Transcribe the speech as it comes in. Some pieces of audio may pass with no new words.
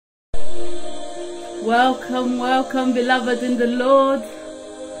Welcome, welcome, beloved in the Lord.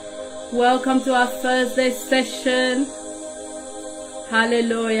 Welcome to our Thursday session.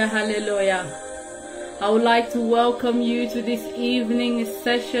 Hallelujah, hallelujah. I would like to welcome you to this evening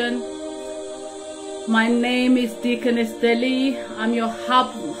session. My name is Deaconess Deli. I'm your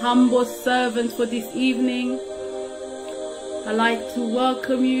humble servant for this evening. I'd like to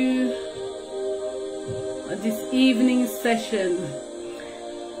welcome you at this evening session.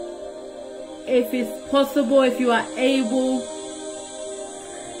 If it's possible, if you are able,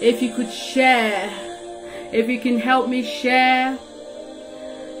 if you could share, if you can help me share,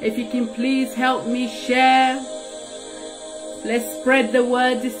 if you can please help me share. Let's spread the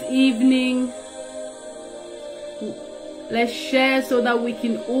word this evening. Let's share so that we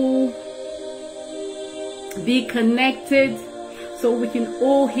can all be connected, so we can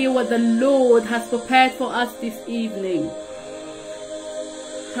all hear what the Lord has prepared for us this evening.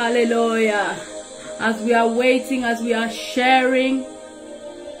 Hallelujah. As we are waiting, as we are sharing,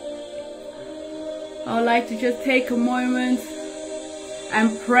 I would like to just take a moment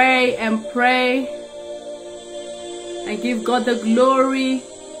and pray and give God the glory.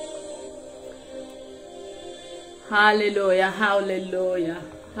 Hallelujah, hallelujah,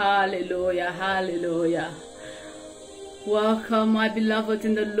 hallelujah, hallelujah. Welcome, my beloved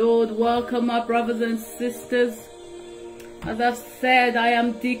in the Lord. Welcome, my brothers and sisters. As I've said, I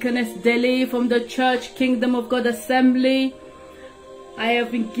am Deaconess Deli from the Church Kingdom of God Assembly. I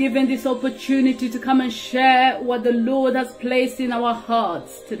have been given this opportunity to come and share what the Lord has placed in our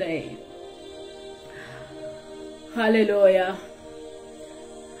hearts today. Hallelujah.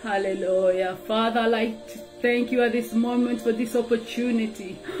 Hallelujah. Father, I'd like to thank you at this moment for this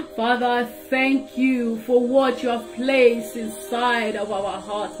opportunity. Father, I thank you for what you have placed inside of our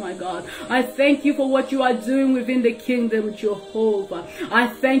hearts, my God. I thank you for what you are doing within the kingdom, Jehovah. I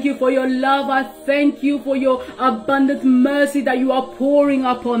thank you for your love. I thank you for your abundant mercy that you are pouring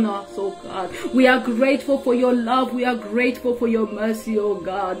upon us, oh God. We are grateful for your love. We are grateful for your mercy, oh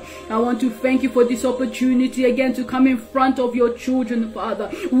God. I want to thank you for this opportunity again to come in front of your children, Father.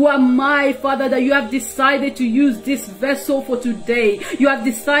 Who am I, Father, that you have decided to use this vessel for today? You have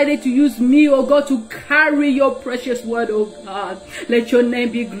decided to use me, oh God, to carry your precious word, oh God. Let your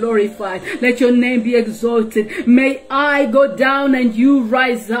name be glorified. Let your name be exalted. May I go down and you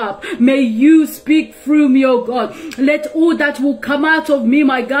rise up. May you speak through me, oh God. Let all that will come out of me,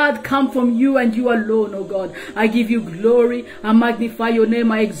 my God, come from you and you alone, oh God. I give you glory. I magnify your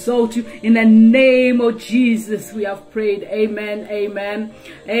name. I exalt you. In the name of Jesus, we have prayed. Amen, amen,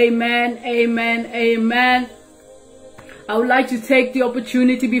 amen, amen, amen. I would like to take the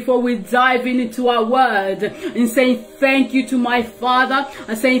opportunity before we dive into our word in saying thank you to my father,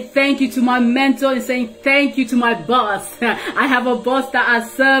 and saying thank you to my mentor, and saying thank you to my boss. I have a boss that I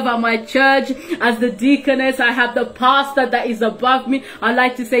serve at my church as the deaconess. I have the pastor that is above me. I'd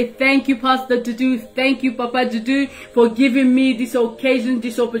like to say thank you, Pastor Dudu. Thank you, Papa Dudu, for giving me this occasion,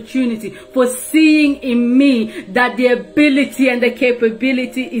 this opportunity, for seeing in me that the ability and the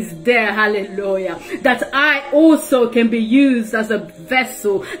capability is there. Hallelujah. That I also can be used as a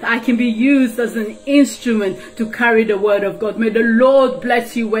vessel, that I can be used as an instrument to carry the word of God. May the Lord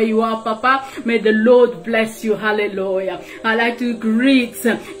bless you where you are, Papa. May the Lord bless you. Hallelujah. I like to greet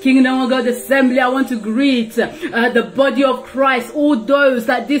Kingdom of God Assembly. I want to greet the body of Christ, all those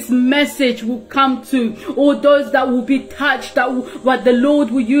that this message will come to, all those that will be touched, that what the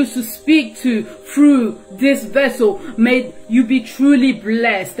Lord will use to speak to through this vessel. May you be truly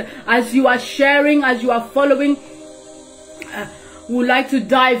blessed as you are sharing, as you are following. Would like to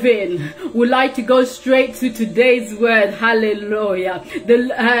dive in. Would like to go straight to today's word. Hallelujah.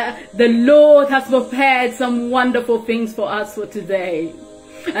 The Lord has prepared some wonderful things for us for today,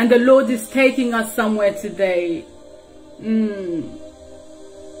 and the Lord is taking us somewhere today.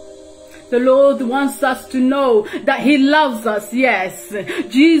 The Lord wants us to know that He loves us, yes.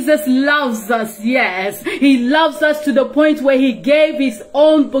 Jesus loves us, yes. He loves us to the point where He gave His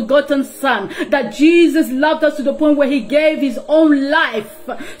own begotten Son. That Jesus loved us to the point where He gave His own life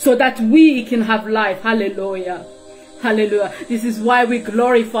so that we can have life. Hallelujah. Hallelujah. This is why we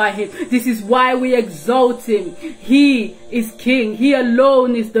glorify Him. This is why we exalt Him. He is King. He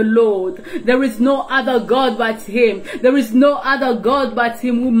alone is the Lord. There is no other God but Him. There is no other God but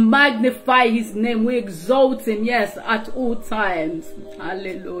Him. We magnify His name. We exalt Him, yes, at all times.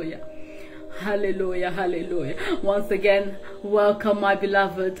 Hallelujah. Hallelujah, hallelujah. Once again, welcome, my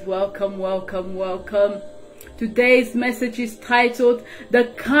beloved. Welcome, welcome, welcome. Today's message is titled, The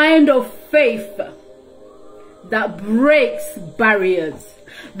Kind of Faith That Breaks Barriers.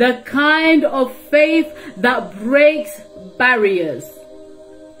 The kind of faith that breaks barriers.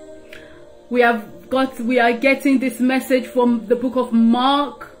 We have we are getting this message from the book of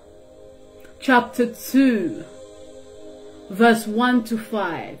Mark, chapter 2, verse 1 to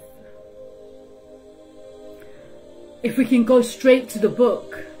 5. If we can go straight to the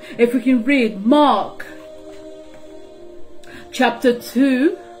book, if we can read Mark, chapter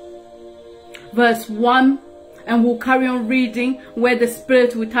 2, verse 1, and we'll carry on reading where the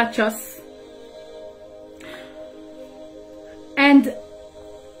Spirit will touch us. And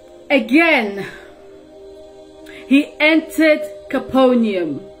again, he entered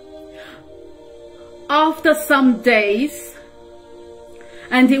Capernaum after some days,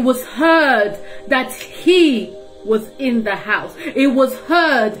 and it was heard that he was in the house. It was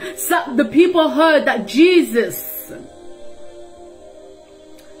heard, the people heard that Jesus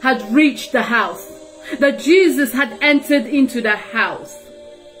had reached the house, that Jesus had entered into the house.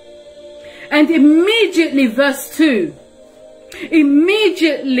 And immediately, verse 2,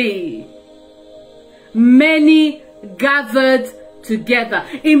 immediately many gathered together.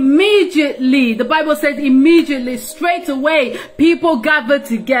 Immediately, the Bible says immediately, straight away, people gathered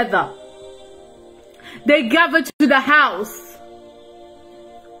together. They gathered to the house.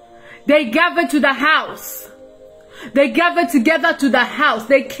 They gathered to the house. They gathered together to the house.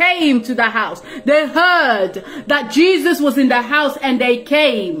 They came to the house. They heard that Jesus was in the house and they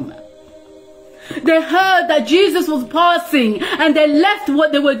came. They heard that Jesus was passing and they left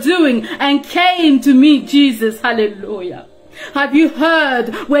what they were doing and came to meet Jesus. Hallelujah. Have you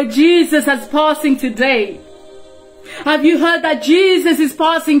heard where Jesus is passing today? Have you heard that Jesus is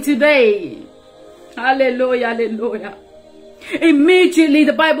passing today? Hallelujah, hallelujah. Immediately,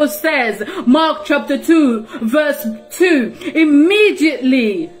 the Bible says, Mark chapter 2, verse 2,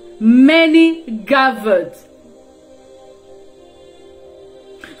 immediately many gathered,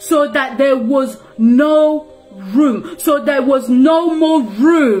 so that there was no room. So there was no more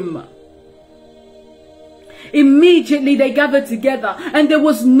room. Immediately they gathered together and there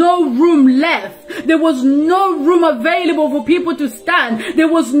was no room left. There was no room available for people to stand. There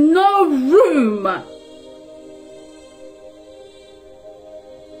was no room.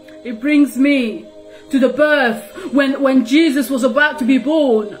 It brings me to the birth when Jesus was about to be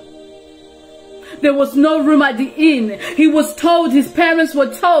born. There was no room at the inn. He was told, his parents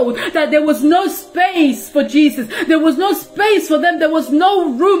were told that there was no space for Jesus. There was no space for them. There was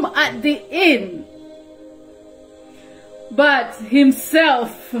no room at the inn. But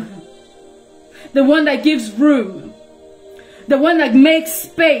himself, the one that gives room, the one that makes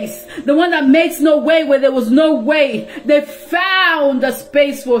space, the one that makes no way where there was no way, they found a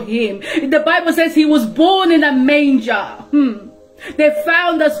space for him. The Bible says he was born in a manger. They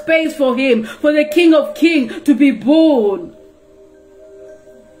found a space for him, for the King of Kings to be born.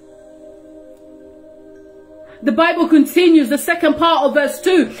 The Bible continues, the second part of verse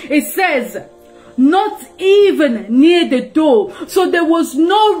 2, it says, not even near the door. So there was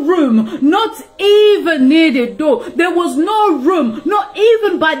no room, not even near the door. There was no room, not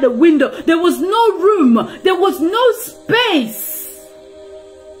even by the window. There was no room. There was no space.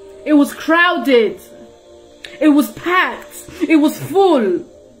 It was crowded. It was packed. It was full.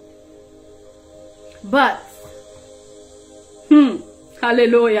 But,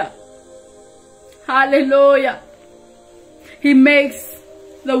 hallelujah. Hallelujah. He makes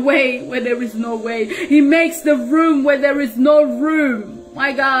the way where there is no way. He makes the room where there is no room.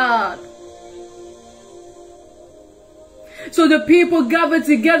 My God. So the people gathered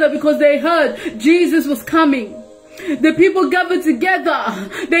together because they heard Jesus was coming. The people gathered together.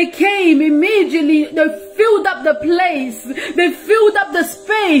 They came immediately. They filled up the place. They filled up the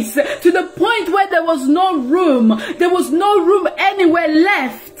space to the point where there was no room. There was no room anywhere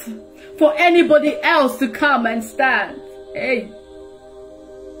left for anybody else to come and stand. Hey,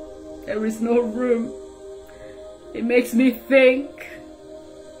 there is no room. It makes me think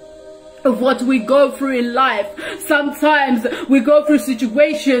of what we go through in life. Sometimes we go through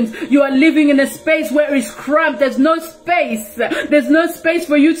situations. You are living in a space where it's cramped. There's no space. There's no space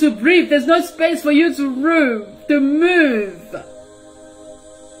for you to breathe. There's no space for you to move.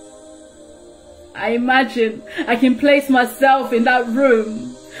 I imagine I can place myself in that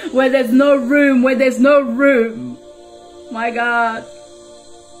room where there's no room, where there's no room. My God.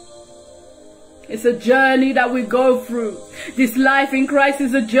 It's a journey that we go through. This life in Christ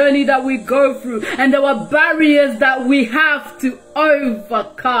is a journey that we go through. And there are barriers that we have to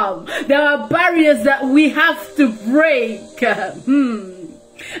overcome. There are barriers that we have to break.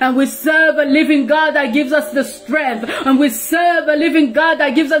 And we serve a living God that gives us the strength. And we serve a living God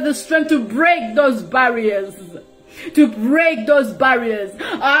that gives us the strength to break those barriers. To break those barriers.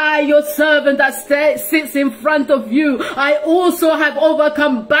 I, your servant that sits in front of you, I also have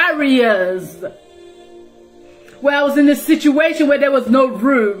overcome barriers. where I was in a situation where there was no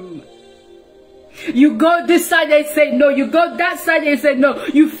room. You go this side, they say no. You go that side, they say no.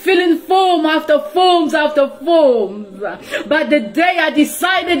 You fill in form after forms after forms. But the day I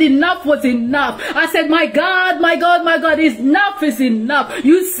decided enough was enough, I said, my God, my God, my God, enough is enough.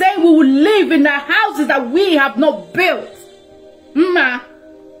 You say we will live in the houses that we have not built.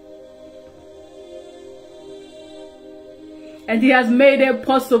 And he has made it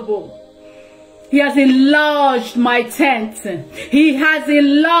possible. He has enlarged my tent. He has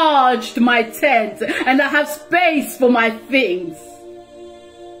enlarged my tent. And I have space for my things.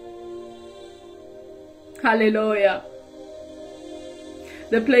 Hallelujah.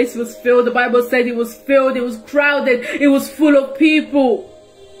 The place was filled. The Bible said it was filled. It was crowded. It was full of people.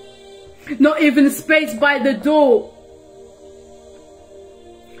 Not even space by the door.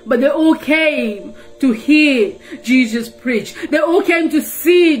 But they all came to hear Jesus preach. They all came to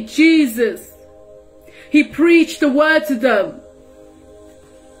see Jesus. He preached the word to them.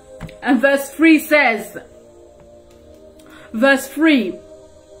 And verse 3 says, verse 3,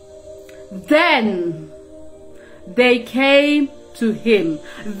 then they came to him.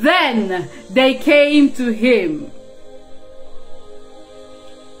 Then they came to him,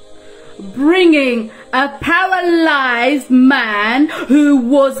 bringing a paralyzed man who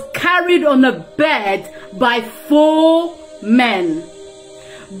was carried on a bed by 4 men.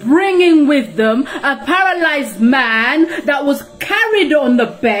 Bringing with them a paralyzed man that was carried on the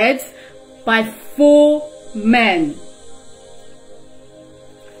bed by 4 men.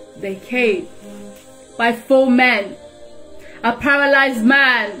 They came by 4 men. A paralyzed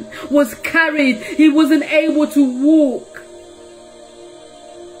man was carried. He wasn't able to walk.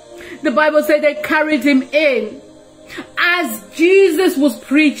 The Bible said they carried him in. As Jesus was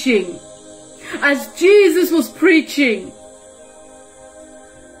preaching. As Jesus was preaching.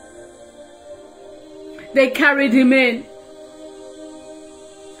 They carried him in.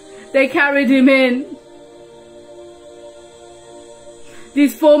 They carried him in.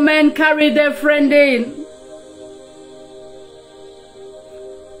 These 4 men carried their friend in.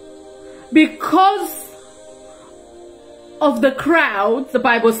 Because of the crowd, the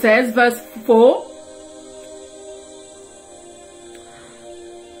Bible says, verse 4.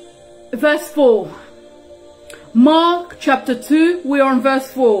 Verse 4. Mark chapter 2, we are on verse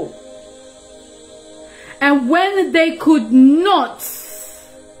 4. And when they could not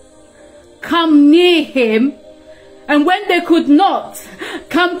come near him, and when they could not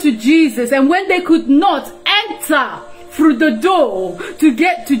come to Jesus, and when they could not enter through the door to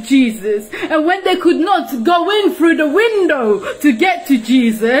get to Jesus, and when they could not go in through the window to get to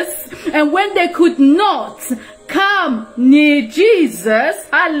Jesus, and when they could not come near Jesus,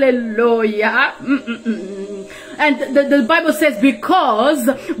 hallelujah, and the Bible says because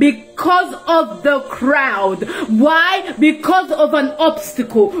of the crowd. Why? Because of an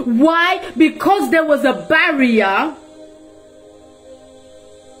obstacle. Why? Because there was a barrier.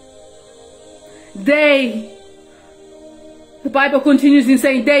 The Bible continues in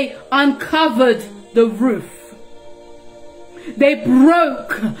saying they uncovered the roof. They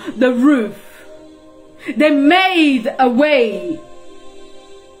broke the roof. They made a way.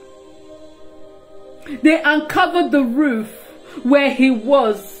 They uncovered the roof where he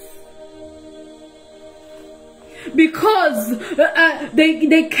was. Because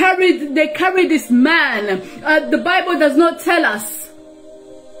they carried this man. The Bible does not tell us.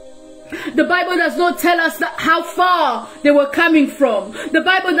 The Bible does not tell us how far they were coming from. The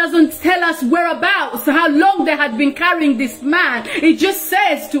Bible doesn't tell us whereabouts, how long they had been carrying this man. It just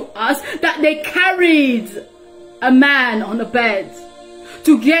says to us that they carried a man on a bed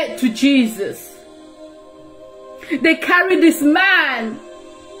to get to Jesus. They carried this man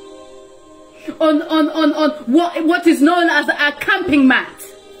on what is known as a camping mat.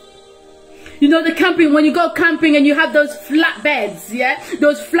 You know, the camping, when you go camping and you have those flat beds, yeah?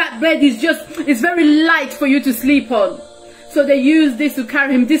 Those flat beds it's very light for you to sleep on. So they used this to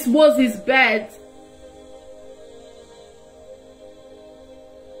carry him. This was his bed.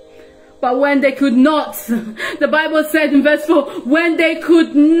 But when they could not, the Bible said in verse 4, when they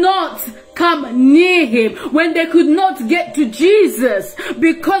could not come near him, when they could not get to Jesus,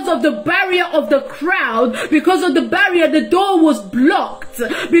 because of the barrier of the crowd, because of the barrier, the door was blocked.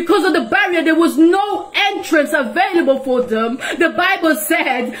 Because of the barrier, there was no entrance available for them. The Bible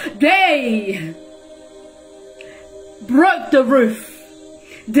said they broke the roof.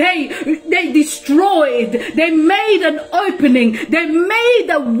 They destroyed. They made an opening. They made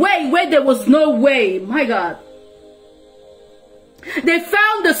a way where there was no way. My God. They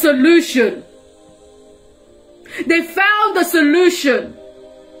found a solution. They found a solution.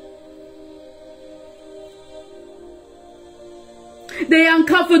 They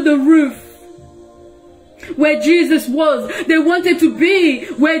uncovered the roof where Jesus was. They wanted to be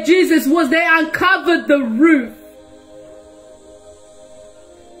where Jesus was. They uncovered the roof.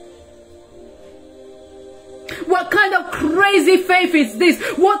 What kind of crazy faith is this?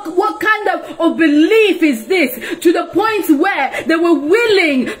 What kind of belief is this? To the point where they were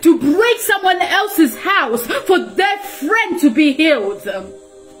willing to break someone else's house for their friend to be healed.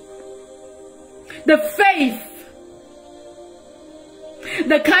 The faith.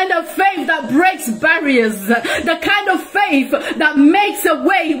 The kind of faith that breaks barriers. The kind of faith that makes a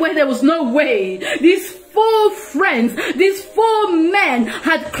way where there was no way. These 4 friends, these 4 men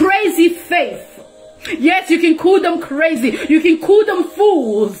had crazy faith. Yes, you can call them crazy. You can call them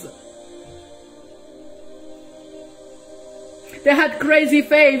fools. They had crazy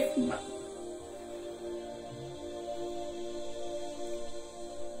faith.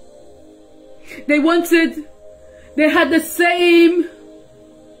 They had the same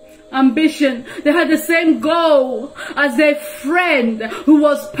ambition. They had the same goal as their friend who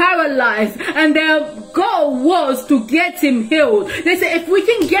was paralyzed, and their goal was to get him healed. They said, if we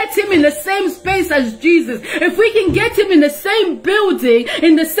can get him in the same space as Jesus, if we can get him in the same building,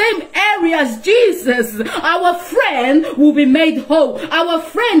 in the same area as Jesus, our friend will be made whole. Our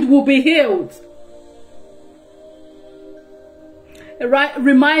friend will be healed. It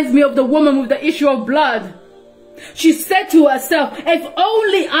reminds me of the woman with the issue of blood. She said to herself, if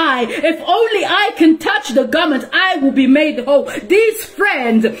only I can touch the garment, I will be made whole. These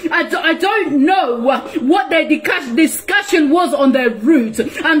friends, I don't know what their discussion was on their route.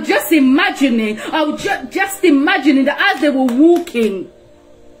 I'm just imagining, just imagining that as they were walking,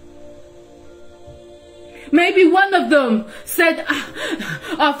 maybe one of them said,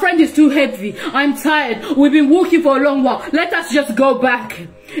 our friend is too heavy. I'm tired. We've been walking for a long while. Let us just go back.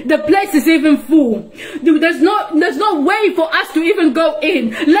 The place is even full. There's no way for us to even go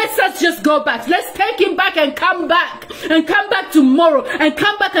in. Let's just go back. Let's take him back and come back. And come back tomorrow. And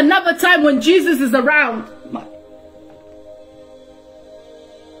come back another time when Jesus is around.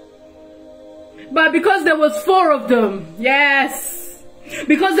 But because there was 4 of them, yes.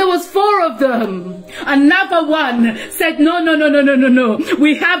 Because there was 4 of them, another one said, no.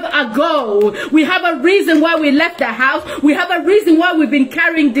 We have a goal. We have a reason why we left the house. We have a reason why we've been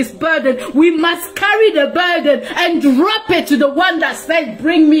carrying this burden. We must carry the burden and drop it to the one that said,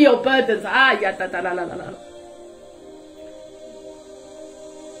 bring me your burdens.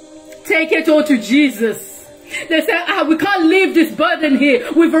 Take it all to Jesus. They said, we can't leave this burden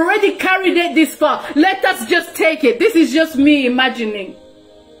here. We've already carried it this far. Let us just take it. This is just me imagining.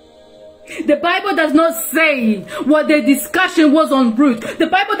 The Bible does not say what their discussion was en route. The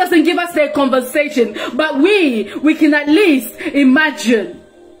Bible doesn't give us their conversation. But we can at least imagine.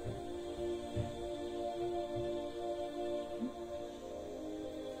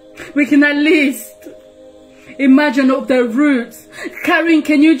 We can at least imagine of their roots.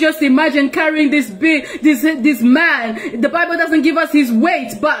 Can you just imagine carrying this man? The Bible doesn't give us his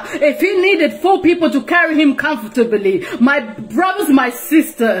weight, but if he needed 4 people to carry him comfortably, my brothers, my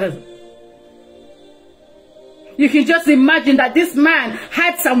sisters, you can just imagine that this man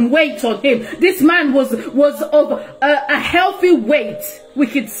had some weight on him. This man was of a healthy weight, we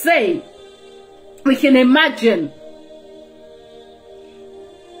could say. We can imagine.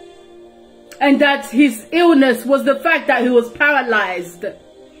 And that his illness was the fact that he was paralyzed.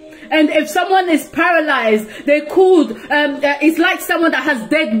 And if someone is paralyzed, they could, it's like someone that has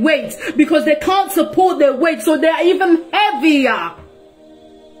dead weight, because they can't support their weight, so they're even heavier.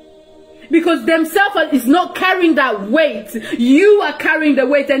 Because themselves is not carrying that weight. You are carrying the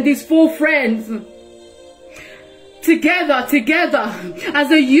weight. And these 4 friends, together, as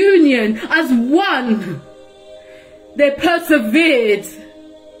a union, as one, they persevered.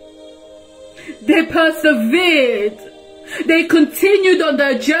 They persevered. They continued on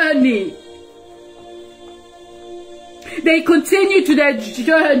their journey. They continued to their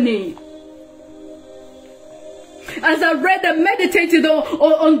journey. As I read and meditated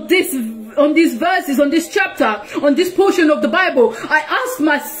on these verses, on this chapter, on this portion of the Bible, I asked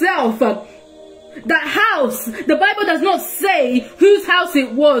myself, that house, the Bible does not say whose house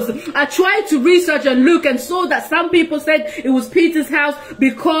it was. I tried to research and look and saw that some people said it was Peter's house,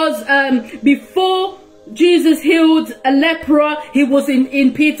 because before Jesus healed a leper, he was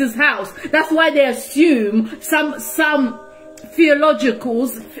in Peter's house. That's why they assume, some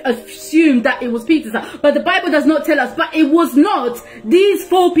theologicals assume that it was Peter's house. But the Bible does not tell us. But it was not these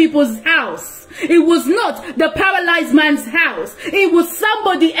 4 people's house. It was not the paralyzed man's house. It was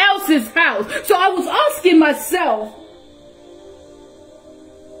somebody else's house. So I was asking myself,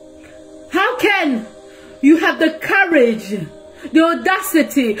 how can you have the courage the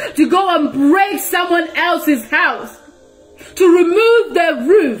audacity to go and break someone else's house, to remove their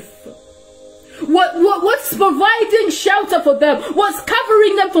roof? What's providing shelter for them? What's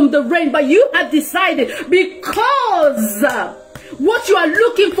covering them from the rain? But you have decided, because what you are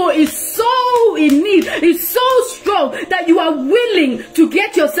looking for is so in need, is so strong, that you are willing to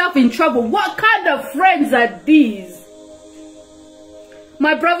get yourself in trouble. What kind of friends are these?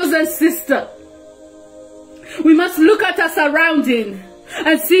 My brothers and sisters, we must look at our surrounding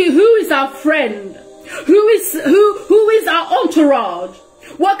and see who is our friend, who is our entourage.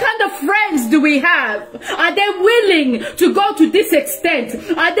 What kind of friends do we have? Are they willing to go to this extent?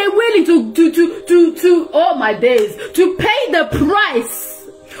 Are they willing to oh my days, to pay the price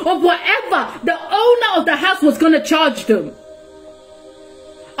of whatever the owner of the house was going to charge them?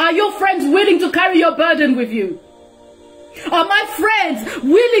 Are your friends willing to carry your burden with you? Are my friends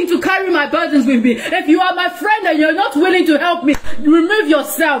willing to carry my burdens with me? If you are my friend and you're not willing to help me, remove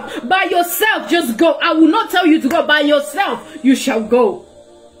yourself. By yourself, just go. I will not tell you to go. By yourself, you shall go.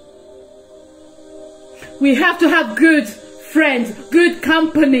 We have to have good friends, good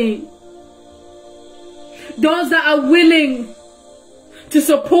company. Those that are willing to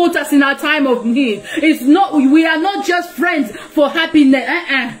support us in our time of need. We are not just friends for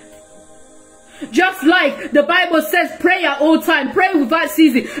happiness. Just like the Bible says, pray at all times, pray without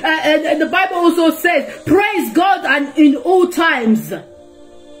ceasing. And the Bible also says, praise God and in all times.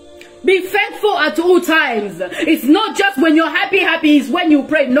 Be thankful at all times. It's not just when you're happy is when you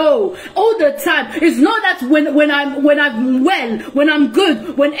pray. No, all the time. It's not that when I'm well, when I'm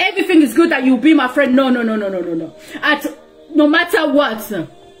good, when everything is good, that you'll be my friend. No. No matter what,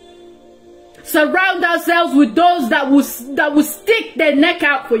 surround ourselves with those that will stick their neck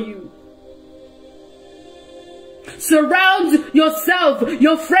out for you. Surround yourself,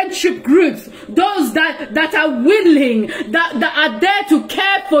 your friendship groups, those that are willing, that are there to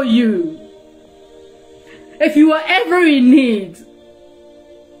care for you if you are ever in need.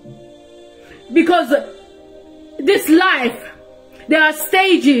 Because this life, there are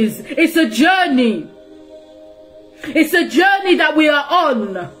stages. It's a journey. It's a journey that we are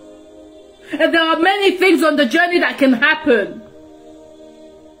on. And there are many things on the journey that can happen.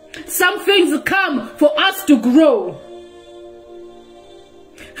 Some things come for us to grow.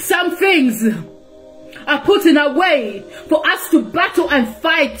 Some things are put in our way for us to battle and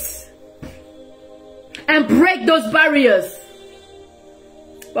fight and break those barriers.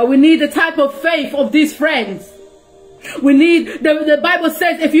 But we need the type of faith of these friends. We need, the Bible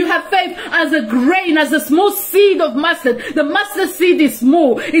says, if you have faith as a grain, as a small seed of mustard, the mustard seed is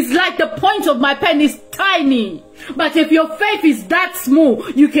small. It's like the point of my pen is tiny. But if your faith is that small,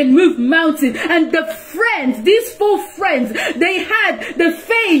 you can move mountains. And the friends, these 4 friends, they had the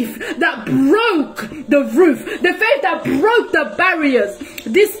faith that broke the roof, the faith that broke the barriers.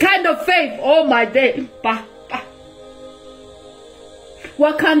 This kind of faith, oh my day.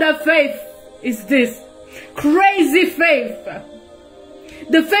 What kind of faith is this? Crazy faith.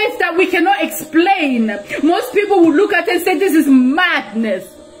 The faith that we cannot explain. Most people will look at it and say, this is madness.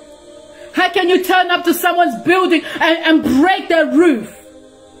 How can you turn up to someone's building and break their roof?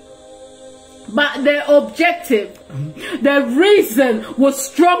 But their objective, their reason was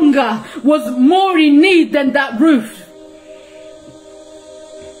stronger, was more in need than that roof.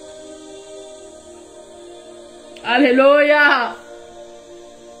 Hallelujah.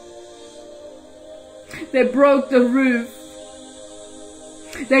 They broke the roof.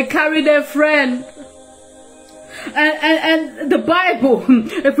 They carried their friend. And the Bible,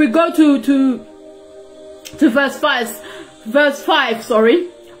 if we go to verse 5, sorry,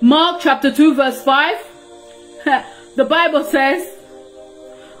 Mark chapter 2 verse 5, the Bible says,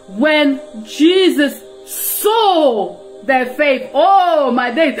 when Jesus saw their faith, oh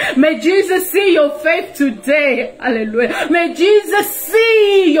my days, may Jesus see your faith today. Hallelujah. May Jesus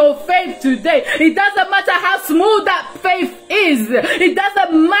see your faith today. It doesn't matter how small that faith is. It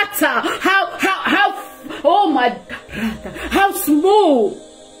doesn't matter how oh my, how small.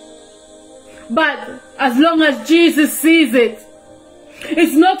 But as long as Jesus sees it,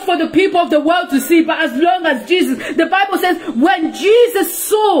 it's not for the people of the world to see, but as long as Jesus, the Bible says, when Jesus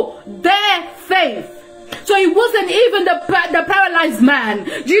saw their faith. So it wasn't even the paralyzed man.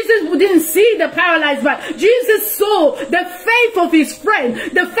 Jesus didn't see the paralyzed man. Jesus saw the faith of his friend.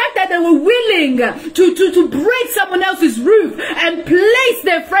 The fact that they were willing to break someone else's roof and place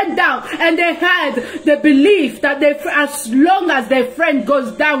their friend down. And they had the belief that as long as their friend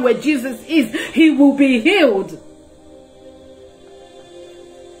goes down where Jesus is, he will be healed.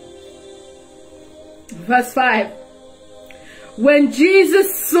 Verse 5. When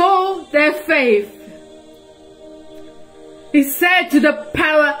Jesus saw their faith, He said to the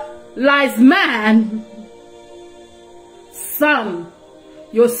paralyzed man, son,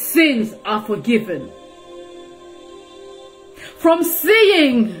 your sins are forgiven. From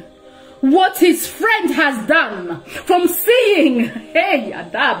seeing what his friend has done, from seeing, hey,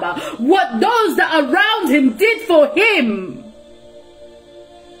 Adaba, what those that are around him did for him,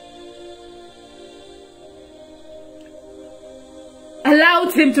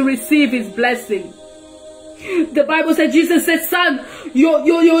 allowed him to receive his blessing. The Bible said, Jesus said, son,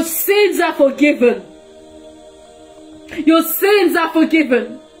 your sins are forgiven. Your sins are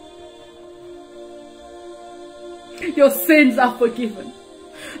forgiven. Your sins are forgiven.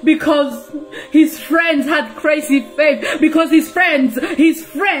 Because his friends had crazy faith. Because his friend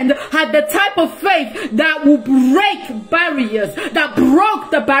had the type of faith that will break barriers, that broke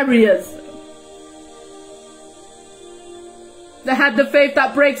the barriers. They had the faith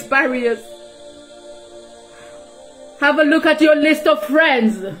that breaks barriers. Have a look at your list of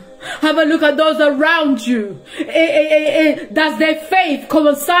friends. Have a look at those around you. Does their faith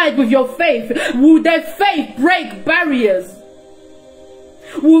coincide with your faith? Will their faith break barriers?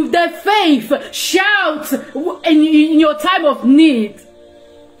 Will their faith shout in your time of need?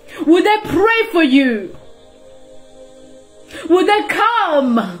 Will they pray for you? Will they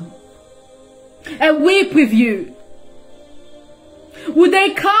come and weep with you? Will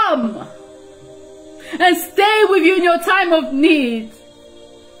they come and stay with you in your time of need?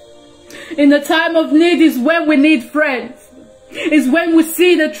 In the time of need is when we need friends. It's when we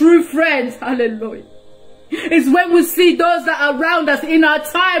see the true friends. Hallelujah. It's when we see those that are around us in our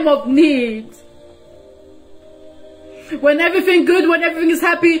time of need. When everything good, when everything is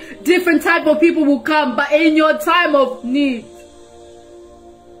happy, different type of people will come. But in your time of need,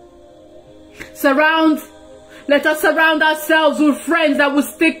 let us surround ourselves with friends that will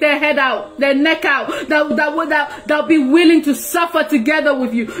stick their head out, their neck out, that be willing to suffer together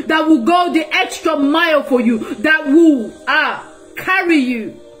with you, that will go the extra mile for you, that will carry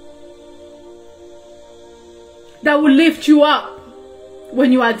you, that will lift you up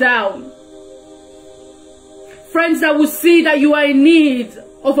when you are down. Friends that will see that you are in need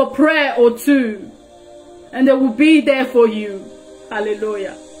of a prayer or two, and they will be there for you.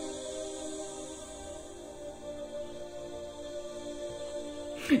 Hallelujah.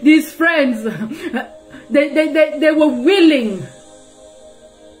 These friends, they were willing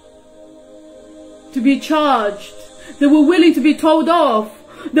to be charged. They were willing to be told off.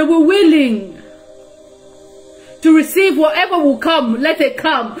 They were willing to receive whatever will come. Let it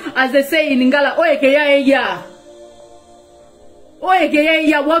come. As they say in Lingala,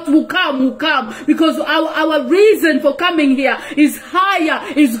 what will come will come. Because our reason for coming here is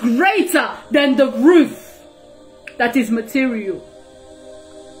higher, is greater than the roof that is material.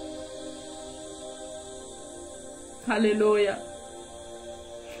 Hallelujah.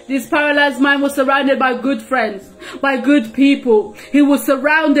 This paralyzed man was surrounded by good friends, by good people. He was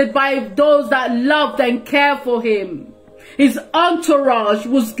surrounded by those that loved and cared for him. His entourage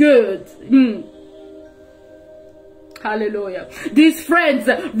was good. Hallelujah. These friends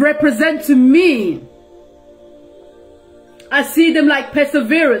represent to me, I see them like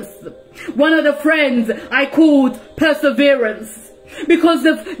perseverance. One of the friends I called perseverance. Because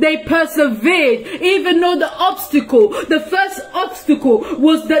they persevered, even though the first obstacle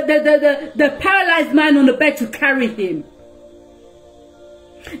was the paralyzed man on the bed to carry him.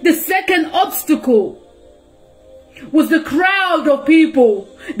 The second obstacle was the crowd of people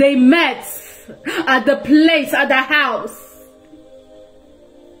they met at the place, at the house.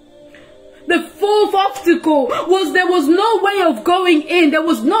 The fourth obstacle was there was no way of going in. There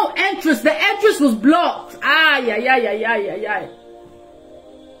was no entrance. The entrance was blocked.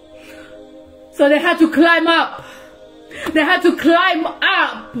 So they had to climb up. They had to climb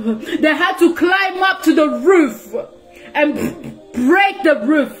up. They had to climb up to the roof and break the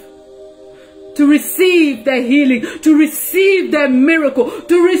roof to receive their healing, to receive their miracle,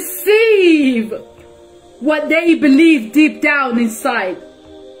 to receive what they believe deep down inside.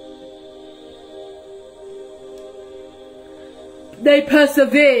 They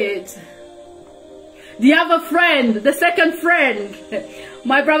persevered. The other friend, the second friend,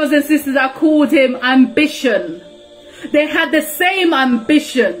 my brothers and sisters, I called him ambition. They had the same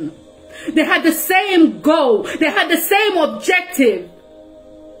ambition. They had the same goal. They had the same objective.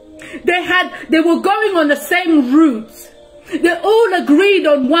 They were going on the same route. They all agreed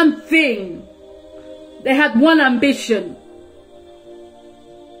on one thing. They had one ambition.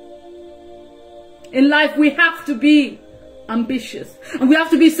 In life, we have to be ambitious. And we have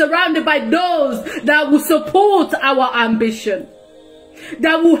to be surrounded by those that will support our ambition.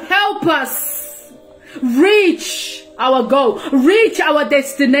 That will help us reach our goal, reach our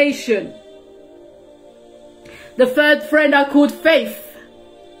destination. The third friend I called faith,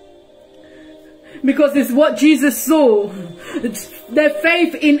 because it's what Jesus saw. Their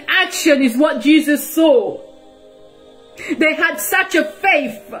faith in action is what Jesus saw. They had such a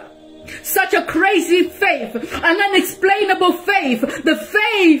faith, such a crazy faith, an unexplainable faith, the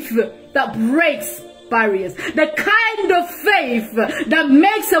faith that breaks barriers, the kind of faith that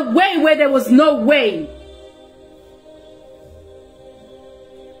makes a way where there was no way.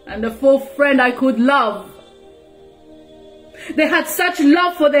 And the fourth friend I could love. They had such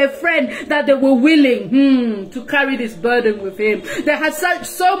love for their friend that they were willing to carry this burden with him. They had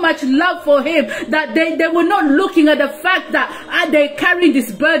so much love for him that they were not looking at the fact that they're carrying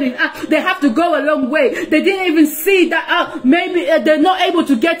this burden. They have to go a long way. They didn't even see that maybe they're not able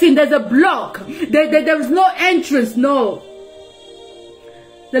to get in. There's a block. There was no entrance. No.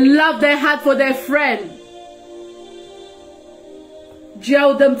 The love they had for their friend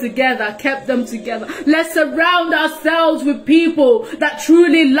gelled them together, kept them together. Let's surround ourselves with people that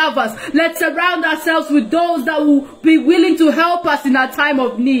truly love us. Let's surround ourselves with those that will be willing to help us in our time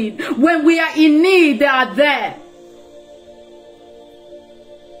of need. When we are in need, they are there.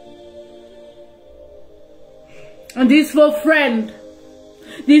 And these four friends,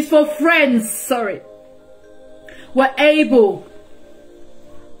 were able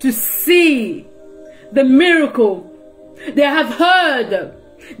to see the miracle. They have heard.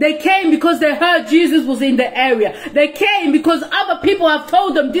 They came because they heard Jesus was in the area. They came because other people have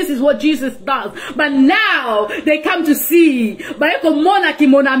told them this is what Jesus does. But now they come to see. They've come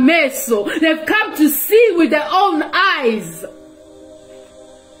to see with their own eyes.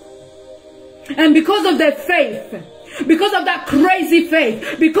 And because of their faith, because of that crazy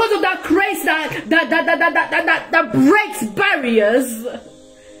faith, because of that grace that breaks barriers,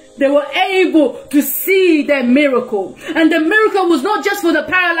 they were able to see their miracle. And the miracle was not just for the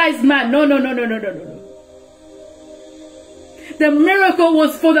paralyzed man. No. The miracle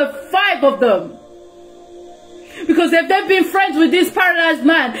was for the 5 of them. Because if they've been friends with this paralyzed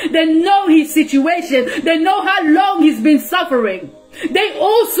man, they know his situation. They know how long he's been suffering. They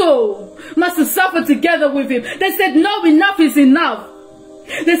also must have suffered together with him. They said, no, enough is enough.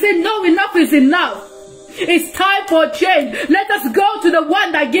 They said, no, enough is enough. It's time for a change. Let us go to the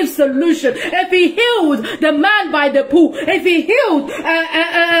one that gives solution. If he healed the man by the pool, if he healed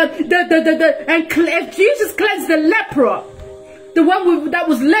if Jesus cleansed the leper, the one that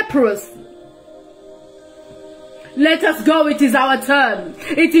was leprous, let us go. It is our turn.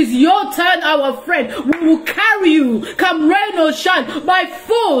 It is your turn, our friend. We will carry you, come rain or shine, by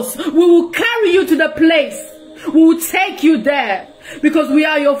force. We will carry you to the place. We will take you there. Because we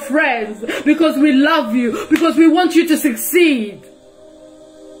are your friends, because we love you, because we want you to succeed.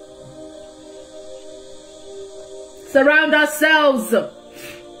 Surround ourselves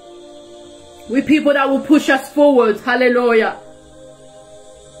with people that will push us forward. Hallelujah.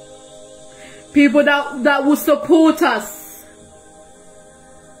 People that will support us.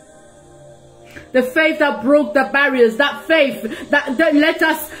 The faith that broke the barriers, that faith that let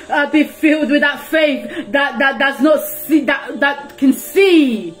us be filled with that faith that does not see, that can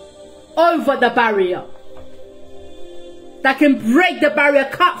see over the barrier, that can break the barrier,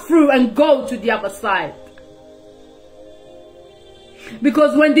 cut through and go to the other side.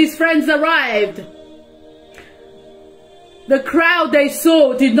 Because when these friends arrived, the crowd they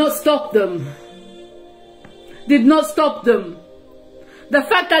saw did not stop them. Did not stop them. The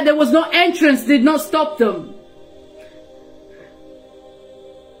fact that there was no entrance did not stop them.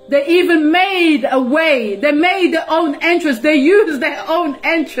 They even made a way. They made their own entrance. They used their own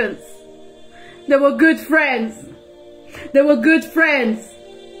entrance. They were good friends. They were good friends.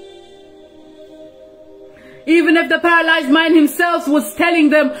 Even if the paralyzed man himself was telling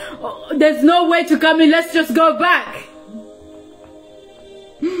them, oh, there's no way to come in, let's just go back.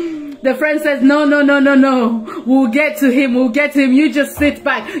 The friend says, no. We'll get to him. We'll get to him. You just sit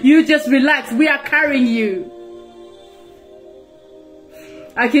back. You just relax. We are carrying you.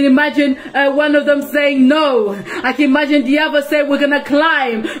 I can imagine one of them saying no. I can imagine the other saying we're going to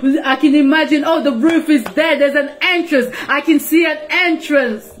climb. I can imagine, oh, the roof is there. There's an entrance. I can see an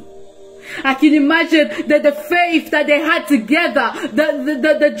entrance. I can imagine that the faith that they had together,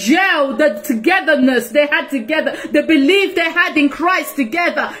 the gel, the togetherness they had together, the belief they had in Christ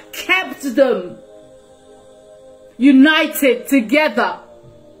together, kept them united together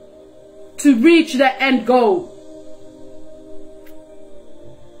to reach the end goal.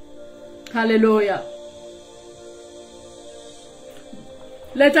 Hallelujah.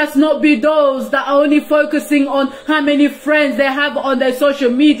 Let us not be those that are only focusing on how many friends they have on their social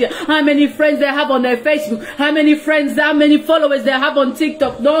media, how many friends they have on their Facebook, how many followers they have on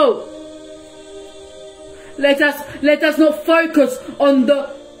TikTok. No. Let us not focus on the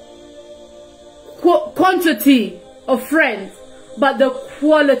quantity of friends, but the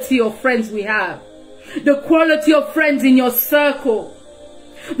quality of friends we have. The quality of friends in your circle.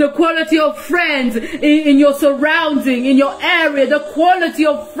 The quality of friends in your surrounding, in your area. The quality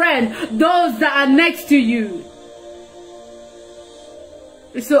of friends, those that are next to you.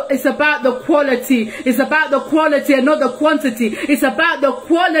 It's about the quality. It's about the quality and not the quantity. It's about the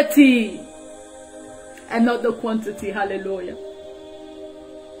quality and not the quantity. Hallelujah.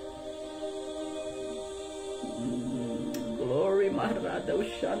 Glory.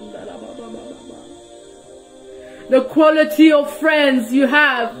 The quality of friends you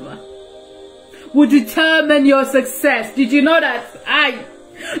have will determine your success. Did you know that?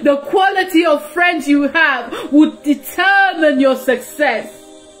 The quality of friends you have will determine your success.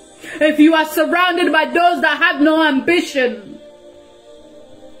 If you are surrounded by those that have no ambition,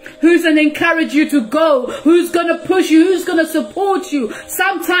 who's going to encourage you to go, who's going to push you, who's going to support you,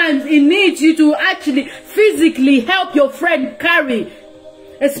 sometimes it needs you to actually physically help your friend carry,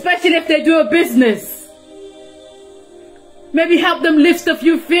 especially if they do a business. Maybe help them lift a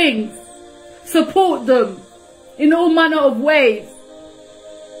few things. Support them in all manner of ways.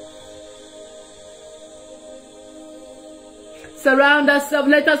 Surround ourselves.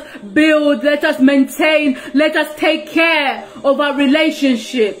 Let us build. Let us maintain. Let us take care of our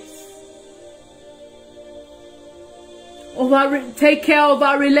relationships. Take care of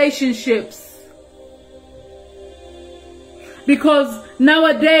our relationships. Because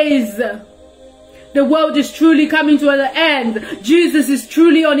nowadays, the world is truly coming to an end. Jesus is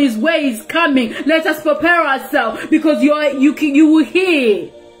truly on his way. He's coming. Let us prepare ourselves, because you will hear.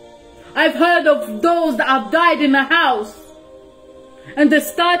 I've heard of those that have died in a house and they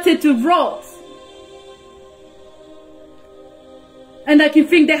started to rot. And I can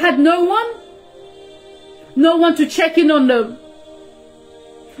think they had no one. No one to check in on them.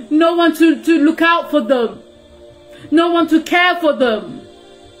 No one to look out for them. No one to care for them.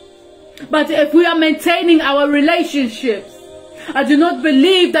 But if we are maintaining our relationships, I do not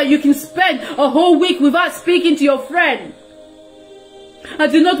believe that you can spend a whole week without speaking to your friend. I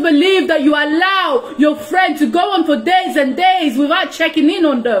do not believe that you allow your friend to go on for days and days without checking in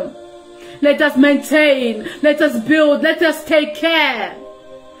on them. Let us maintain, let us build, let us take care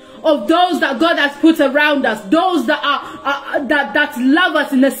of those that God has put around us, those that that love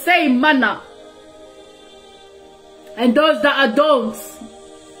us in the same manner, and those that don't.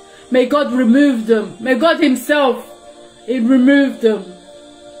 May God remove them. May God himself remove them.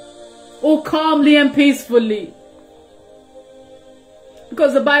 All calmly and peacefully.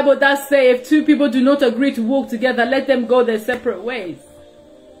 Because the Bible does say, if two people do not agree to walk together, let them go their separate ways.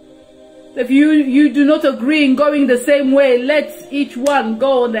 If you do not agree in going the same way, let each one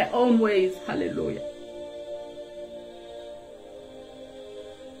go on their own ways. Hallelujah.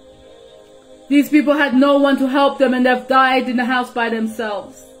 These people had no one to help them, and they've died in the house by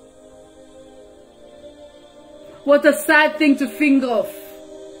themselves. What a sad thing to think of,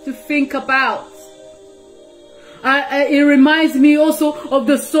 to think about. It reminds me also of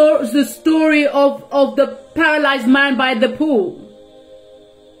the story of the paralyzed man by the pool.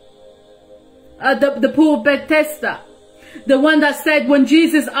 The pool of Bethesda. The one that said, when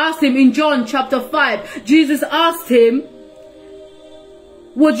Jesus asked him in John chapter 5, Jesus asked him,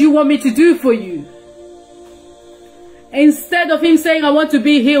 what do you want me to do for you? Instead of him saying, I want to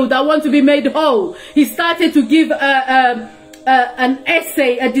be healed, I want to be made whole, he started to give an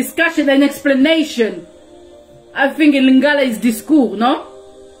essay, a discussion, an explanation. I think in Lingala is discours, no?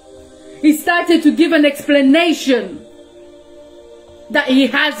 He started to give an explanation that he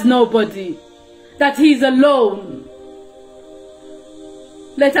has nobody, that he's alone.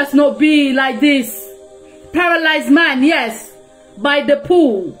 Let us not be like this. Paralyzed man, yes, by the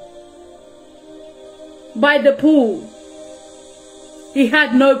pool. By the pool. He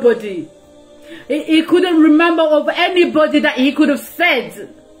had nobody. He couldn't remember of anybody that he could have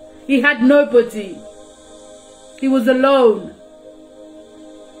said. He had nobody. He was alone.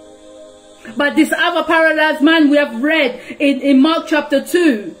 But this other paralyzed man we have read in Mark chapter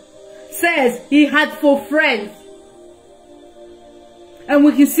 2 says he had 4 friends. And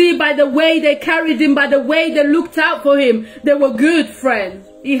we can see by the way they carried him, by the way they looked out for him, they were good friends.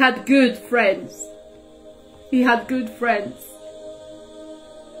 He had good friends. He had good friends.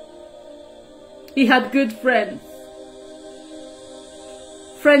 He had good friends.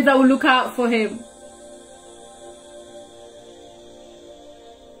 Friends that will look out for him.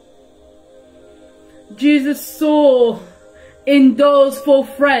 Jesus saw in those 4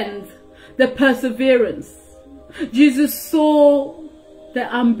 friends the perseverance. Jesus saw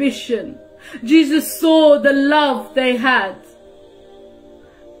the ambition. Jesus saw the love they had.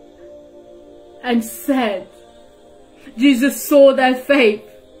 And said, Jesus saw their faith.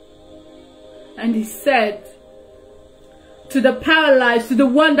 And he said to the paralyzed, to the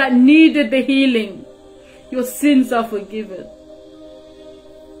one that needed the healing, your sins are forgiven.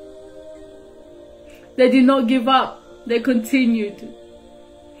 They did not give up. They continued.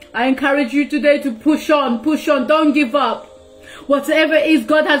 I encourage you today to push on, don't give up. Whatever it is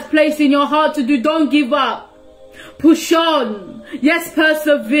God has placed in your heart to do, don't give up. Push on. Yes,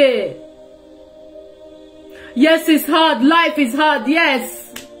 persevere. Yes, it's hard. Life is hard.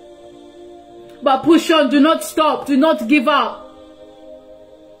 Yes. But push on. Do not stop. Do not give up.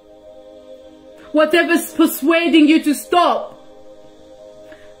 Whatever's persuading you to stop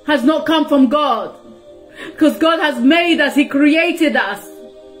has not come from God. Because God has made us. He created us.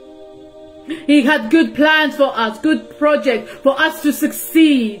 He had good plans for us. Good project for us to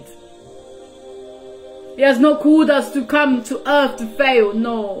succeed. He has not called us to come to earth to fail.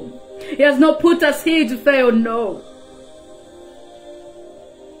 No. He has not put us here to fail. No.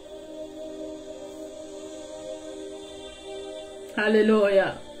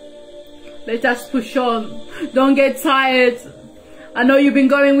 Hallelujah. Let us push on. Don't get tired. I know you've been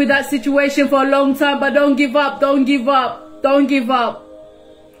going with that situation for a long time, but don't give up. Don't give up. Don't give up.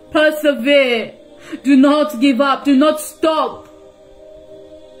 Persevere. Do not give up. Do not stop.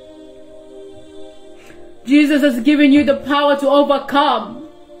 Jesus has given you the power to overcome.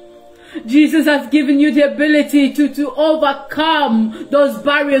 Jesus has given you the ability to overcome those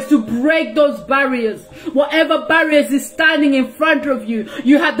barriers, to break those barriers. Whatever barriers is standing in front of you,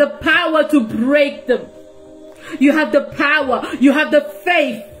 you have the power to break them. You have the power. You have the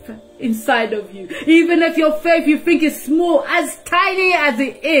faith inside of you. Even if your faith you think is small, as tiny as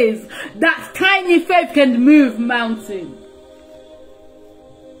it is, that tiny faith can move mountains.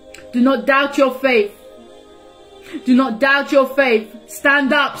 Do not doubt your faith. Do not doubt your faith.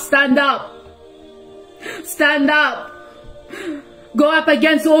 Stand up, stand up. Stand up. Go up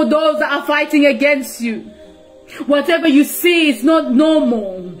against all those that are fighting against you. Whatever you see is not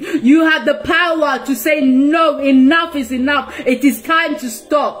normal. You have the power to say no, enough is enough. It is time to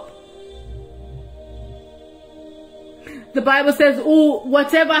stop. The Bible says,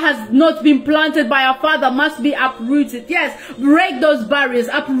 whatever has not been planted by our Father must be uprooted. Yes, break those barriers,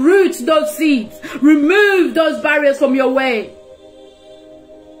 uproot those seeds, remove those barriers from your way.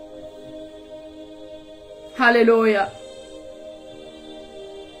 Hallelujah.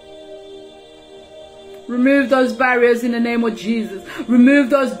 Remove those barriers in the name of Jesus. Remove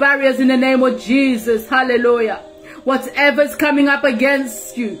those barriers in the name of Jesus. Hallelujah. Whatever's coming up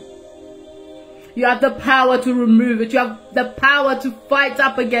against you, you have the power to remove it. You have the power to fight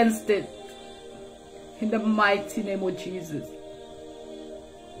up against it. In the mighty name of Jesus.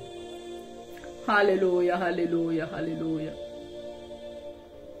 Hallelujah, hallelujah, hallelujah.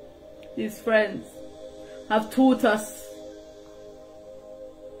 These friends have taught us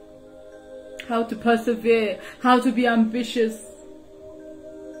how to persevere, how to be ambitious,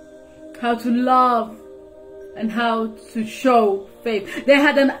 how to love, and how to show faith. They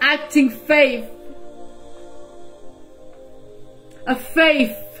had an acting faith. A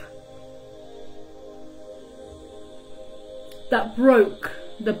faith that broke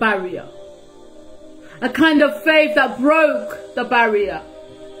the barrier. A kind of faith that broke the barrier.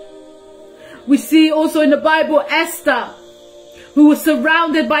 We see also in the Bible Esther, who was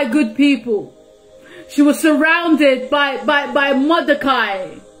surrounded by good people. She was surrounded by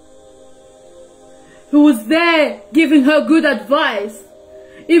Mordecai, who was there giving her good advice.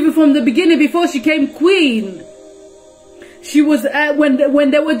 Even from the beginning, before she became queen. She was, when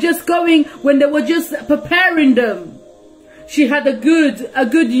they were just preparing them, she had a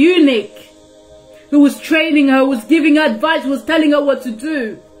good eunuch who was training her, was giving her advice, was telling her what to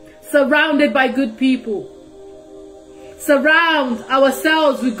do. Surrounded by good people. Surround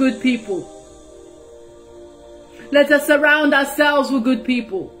ourselves with good people. Let us surround ourselves with good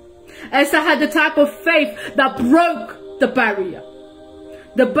people. Esther had the type of faith that broke the barrier.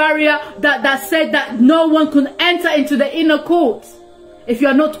 The barrier that said that no one could enter into the inner court if you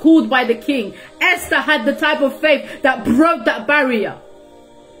are not called by the king. Esther had the type of faith that broke that barrier.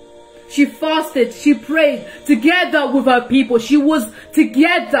 She fasted, she prayed together with her people. She was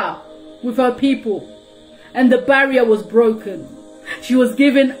together with her people. And the barrier was broken. She was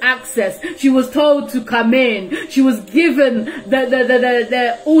given access. She was told to come in. She was given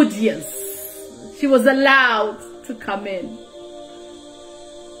the audience. She was allowed to come in.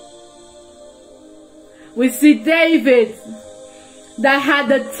 We see David that had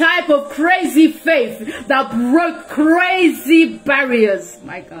the type of crazy faith that broke crazy barriers.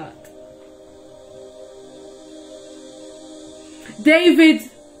 My God. David,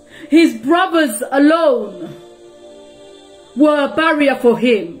 his brothers alone were a barrier for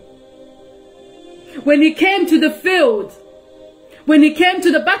him. When he came to the field, when he came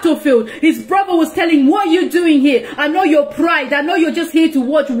to the battlefield, his brother was telling him, what are you doing here? I know your pride. I know you're just here to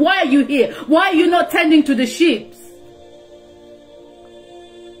watch. Why are you here? Why are you not tending to the sheep?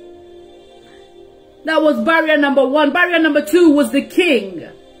 That was barrier number one. Barrier number two was the king.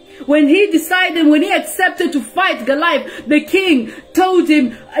 When he decided, when he accepted to fight Goliath, the king told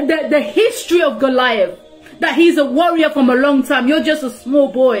him the history of Goliath, that he's a warrior from a long time. You're just a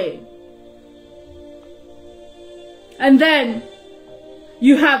small boy. And then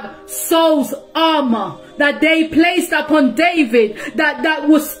you have Saul's armor that they placed upon David that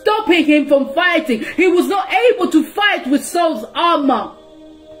was stopping him from fighting. He was not able to fight with Saul's armor.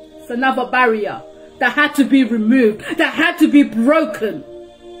 It's another barrier that had to be removed, that had to be broken.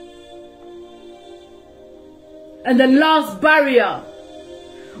 And the last barrier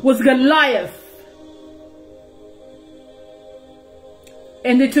was Goliath.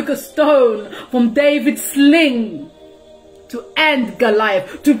 And they took a stone from David's sling to end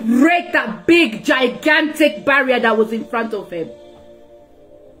Goliath, to break that big, gigantic barrier that was in front of him.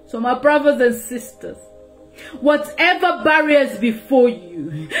 So my brothers and sisters, whatever barriers before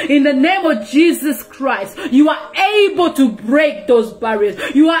you, in the name of Jesus Christ, you are able to break those barriers.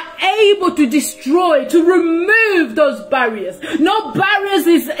 You are able to destroy, to remove those barriers. No barriers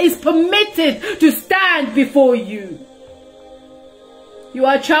is permitted to stand before you. You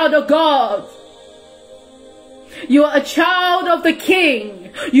are a child of God. You are a child of the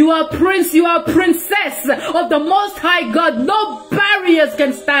King. You are a prince, you are a princess of the Most High God. No barriers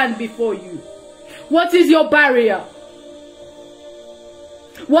can stand before you. What is your barrier?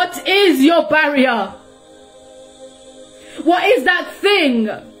 What is your barrier? What is that thing?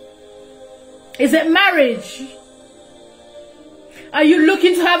 Is it marriage? Are you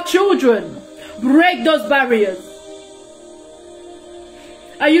looking to have children? Break those barriers.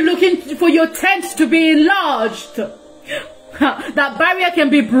 Are you looking for your tent to be enlarged? That barrier can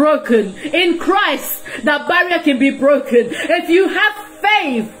be broken. In Christ, that barrier can be broken. If you have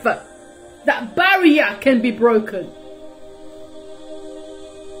faith, that barrier can be broken.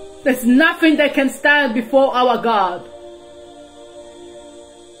 There's nothing that can stand before our God.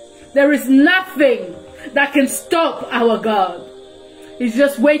 There is nothing that can stop our God. He's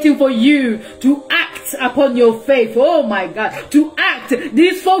just waiting for you to act upon your faith. Oh my God, to act.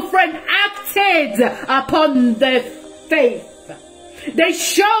 These four friends acted upon their faith. They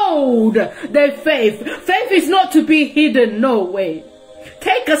showed their faith. Faith is not to be hidden, no way.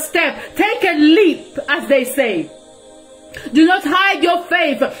 Take a step, take a leap, as they say. Do not hide your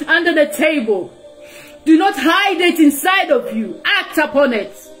faith under the table. Do not hide it inside of you. Act upon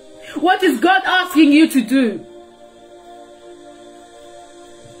it. What is God asking you to do?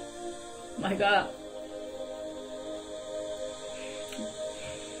 My God.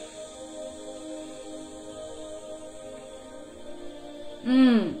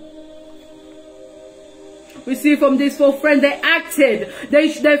 We see from these four friends, they acted.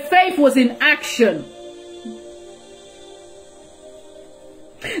 Their faith was in action.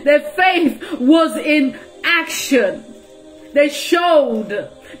 Their faith was in action. They showed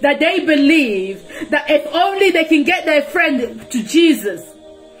that they believed that if only they can get their friend to Jesus,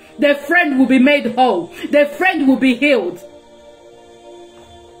 their friend will be made whole. Their friend will be healed.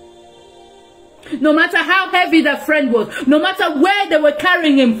 No matter how heavy their friend was, no matter where they were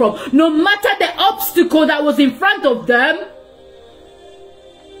carrying him from, no matter the obstacle that was in front of them,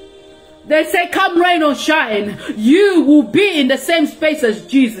 they say, come rain or shine, you will be in the same space as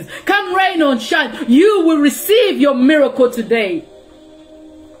Jesus. Come rain or shine, you will receive your miracle today.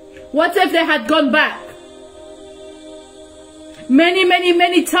 What if they had gone back?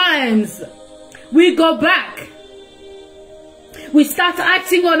 Many times we go back. We start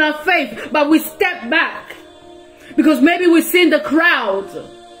acting on our faith, but we step back. Because maybe we've seen the crowd.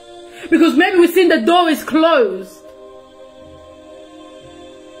 Because maybe we've seen the door is closed.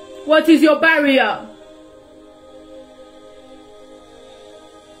 What is your barrier?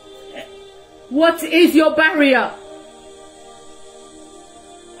 What is your barrier?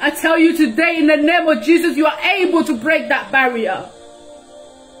 I tell you today, in the name of Jesus, you are able to break that barrier.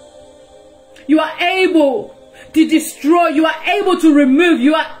 You are able to destroy. You are able to remove.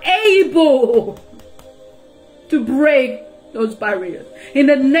 You are able to break those barriers. In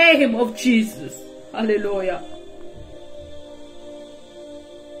the name of Jesus. Hallelujah.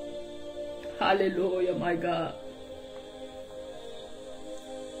 Hallelujah, my God.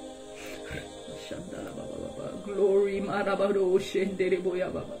 Glory,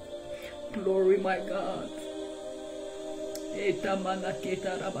 glory, my God.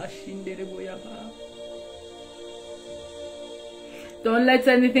 Don't let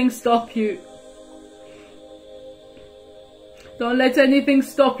anything stop you. Don't let anything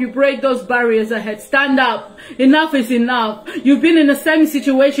stop you. Break those barriers ahead. Stand up. Enough is enough. You've been in the same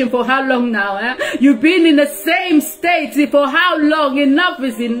situation for how long now? You've been in the same state for how long? Enough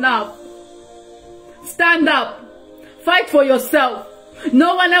is enough. Stand up. Fight for yourself.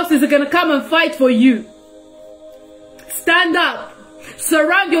 No one else is going to come and fight for you. Stand up.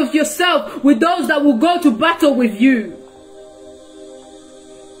 Surround yourself with those that will go to battle with you.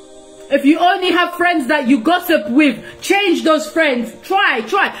 If you only have friends that you gossip with, change those friends. Try.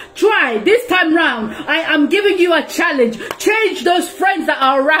 This time round, I am giving you a challenge. Change those friends that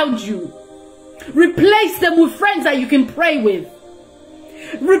are around you. Replace them with friends that you can pray with.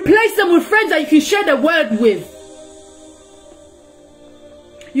 Replace them with friends that you can share the word with.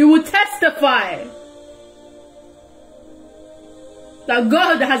 You will testify that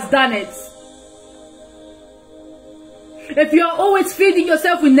God has done it. If you're always feeding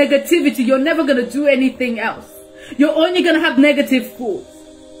yourself with negativity, you're never going to do anything else. You're only going to have negative thoughts.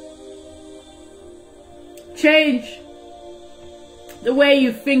 Change the way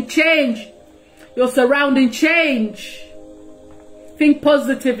you think. Change your surrounding. Change. Think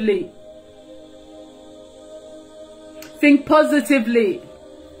positively. Think positively.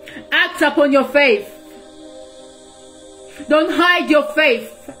 Act upon your faith. Don't hide your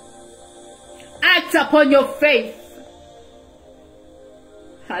faith. Act upon your faith.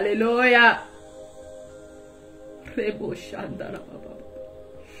 Hallelujah.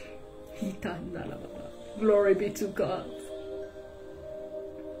 Glory be to God.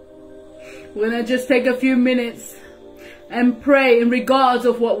 We're going to just take a few minutes and pray in regards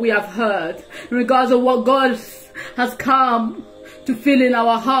of what we have heard, in regards of what God has come to fill in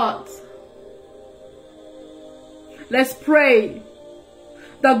our hearts. Let's pray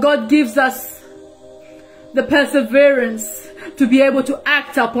that God gives us the perseverance to be able to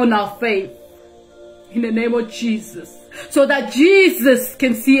act upon our faith in the name of Jesus, so that Jesus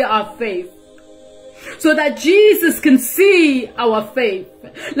can see our faith, so that Jesus can see our faith.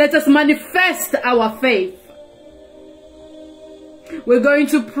 Let us manifest our faith. We're going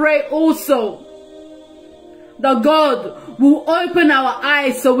to pray also that God will open our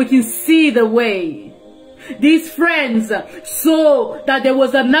eyes so we can see the way. These friends saw that there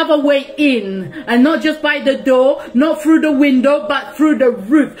was another way in, and not just by the door, not through the window, but through the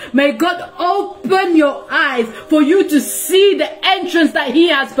roof. May God open your eyes for you to see the entrance that He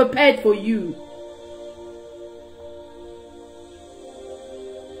has prepared for you.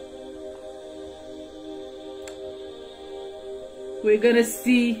 We're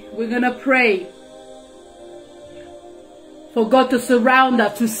gonna pray for God to surround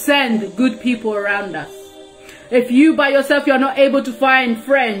us, to send good people around us. If you by yourself, you are not able to find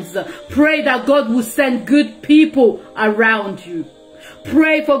friends, pray that God will send good people around you.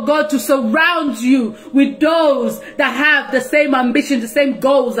 Pray for God to surround you with those that have the same ambition, the same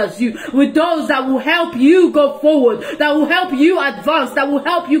goals as you, with those that will help you go forward, that will help you advance, that will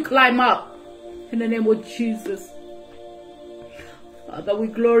help you climb up. In the name of Jesus. Father, we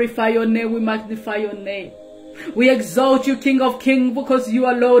glorify your name, we magnify your name. We exalt you, King of Kings, because you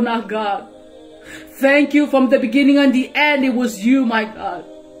alone are God. Thank you from the beginning and the end. It was you, my God.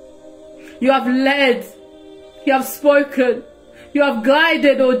 You have led. You have spoken. You have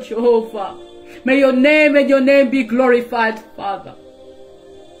guided, oh Jehovah. May your name and your name be glorified, Father.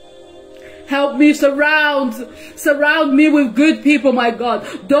 Help me, surround me with good people, my God.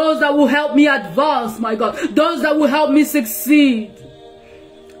 Those that will help me advance, my God. Those that will help me succeed.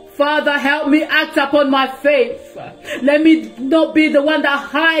 Father, help me act upon my faith. Let me not be the one that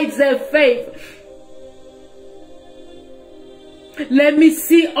hides their faith. Let me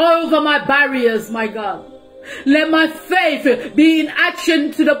see over my barriers, my God. Let my faith be in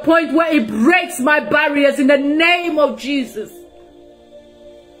action to the point where it breaks my barriers in the name of Jesus.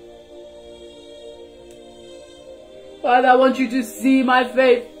 Father, I want you to see my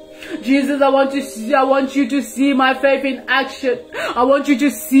faith. Jesus, I want you to see my faith in action. I want you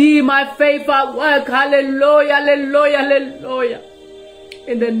to see my faith at work. Hallelujah, hallelujah, hallelujah.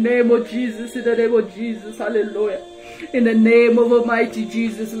 In the name of Jesus, in the name of Jesus, hallelujah. In the name of Almighty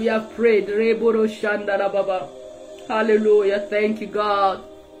Jesus, we have prayed. Hallelujah. Thank you, God.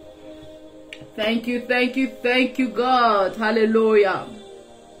 Thank you, thank you, thank you, God. Hallelujah.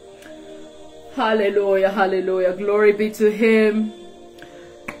 Hallelujah, hallelujah. Glory be to Him.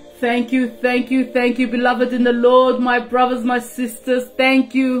 Thank you, beloved in the Lord, my brothers, my sisters.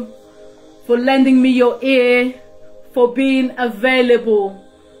 Thank you for lending me your ear, for being available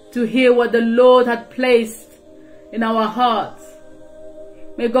to hear what the Lord had placed in our hearts.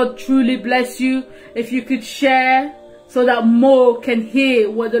 May God truly bless you. If you could share so that more can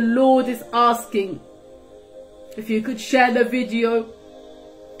hear what the Lord is asking. If you could share the video.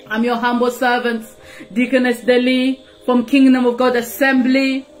 I'm your humble servant, Deaconess Deli from Kingdom of God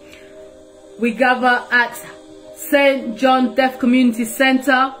Assembly. We gather at St. John Deaf Community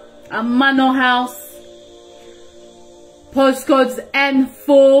Center at Manor House. Postcodes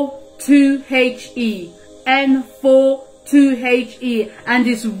N42HE. N42HE. And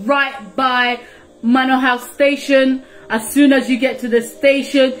it's right by Manor House Station. As soon as you get to the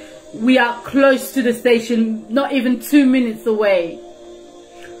station, we are close to the station, not even 2 minutes away.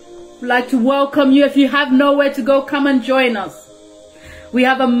 We'd like to welcome you. If you have nowhere to go, come and join us. We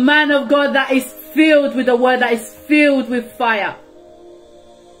have a man of God that is filled with the word, that is filled with fire.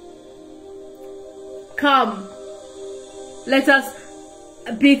 Come, let us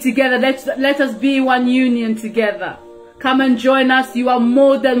be together. Let us be one union together. Come and join us. You are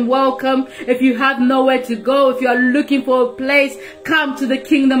more than welcome. If you have nowhere to go, if you are looking for a place, come to the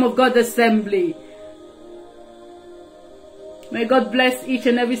Kingdom of God Assembly. May God bless each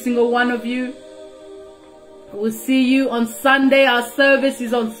and every single one of you. We'll see you on Sunday. Our service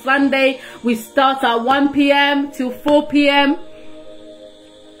is on Sunday. We start at 1 p.m. till 4 p.m.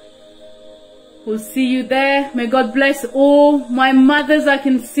 We'll see you there. May God bless all. My mothers, I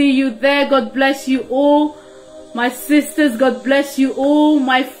can see you there. God bless you all. My sisters, God bless you all.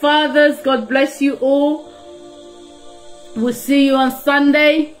 My fathers, God bless you all. We'll see you on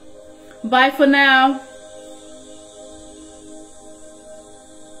Sunday. Bye for now.